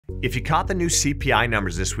If you caught the new CPI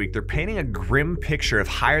numbers this week, they're painting a grim picture of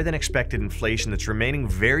higher than expected inflation that's remaining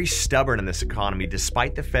very stubborn in this economy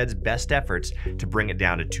despite the Fed's best efforts to bring it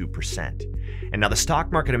down to 2%. And now the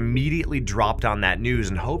stock market immediately dropped on that news,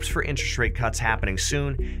 and hopes for interest rate cuts happening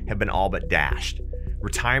soon have been all but dashed.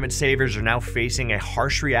 Retirement savers are now facing a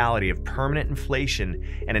harsh reality of permanent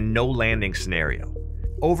inflation and a no-landing scenario.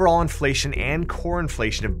 Overall inflation and core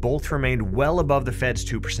inflation have both remained well above the Fed's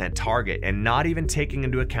 2% target, and not even taking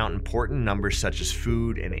into account important numbers such as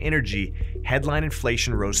food and energy, headline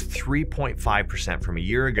inflation rose 3.5% from a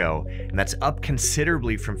year ago, and that's up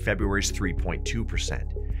considerably from February's 3.2%.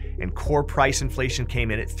 And core price inflation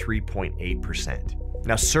came in at 3.8%.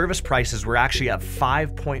 Now, service prices were actually up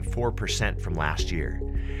 5.4% from last year.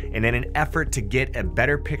 And in an effort to get a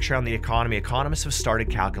better picture on the economy, economists have started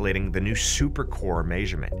calculating the new supercore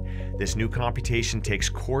measurement. This new computation takes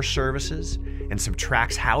core services and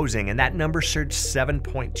subtracts housing, and that number surged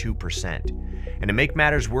 7.2%. And to make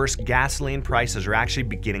matters worse, gasoline prices are actually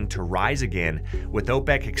beginning to rise again, with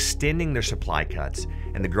OPEC extending their supply cuts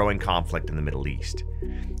and the growing conflict in the Middle East.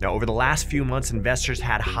 Now, over the last few months, investors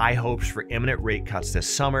had high hopes for imminent rate cuts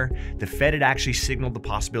this summer. The Fed had actually signaled the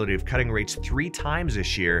possibility of cutting rates 3 times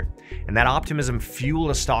this year, and that optimism fueled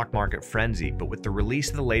a stock market frenzy. But with the release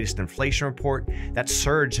of the latest inflation report, that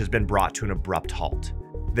surge has been brought to an abrupt halt.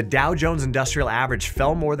 The Dow Jones Industrial Average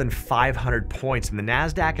fell more than 500 points, and the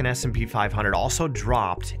NASDAQ and S&P 500 also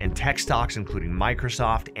dropped, and tech stocks including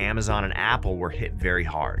Microsoft, Amazon, and Apple were hit very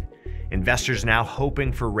hard. Investors now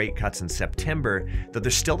hoping for rate cuts in September, though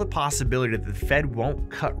there's still the possibility that the Fed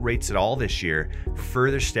won't cut rates at all this year,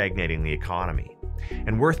 further stagnating the economy.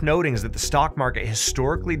 And worth noting is that the stock market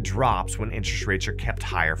historically drops when interest rates are kept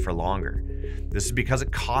higher for longer. This is because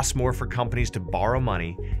it costs more for companies to borrow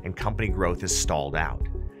money and company growth is stalled out.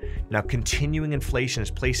 Now, continuing inflation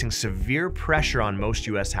is placing severe pressure on most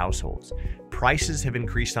U.S. households. Prices have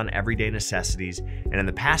increased on everyday necessities, and in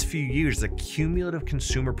the past few years, the cumulative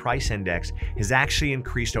consumer price index has actually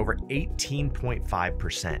increased over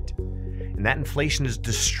 18.5%. And that inflation is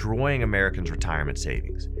destroying Americans' retirement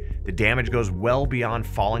savings. The damage goes well beyond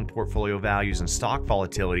falling portfolio values and stock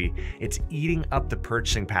volatility. It's eating up the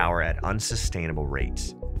purchasing power at unsustainable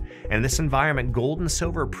rates. And in this environment, gold and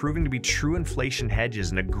silver are proving to be true inflation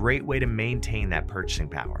hedges and a great way to maintain that purchasing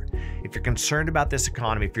power. If you're concerned about this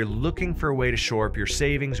economy, if you're looking for a way to shore up your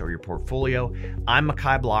savings or your portfolio, I'm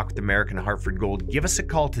Makai Block with American Hartford Gold. Give us a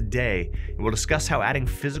call today and we'll discuss how adding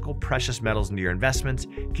physical precious metals into your investments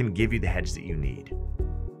can give you the hedge that you need.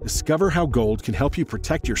 Discover how gold can help you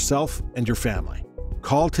protect yourself and your family.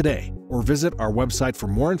 Call today or visit our website for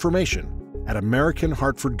more information at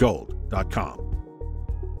AmericanHartfordGold.com.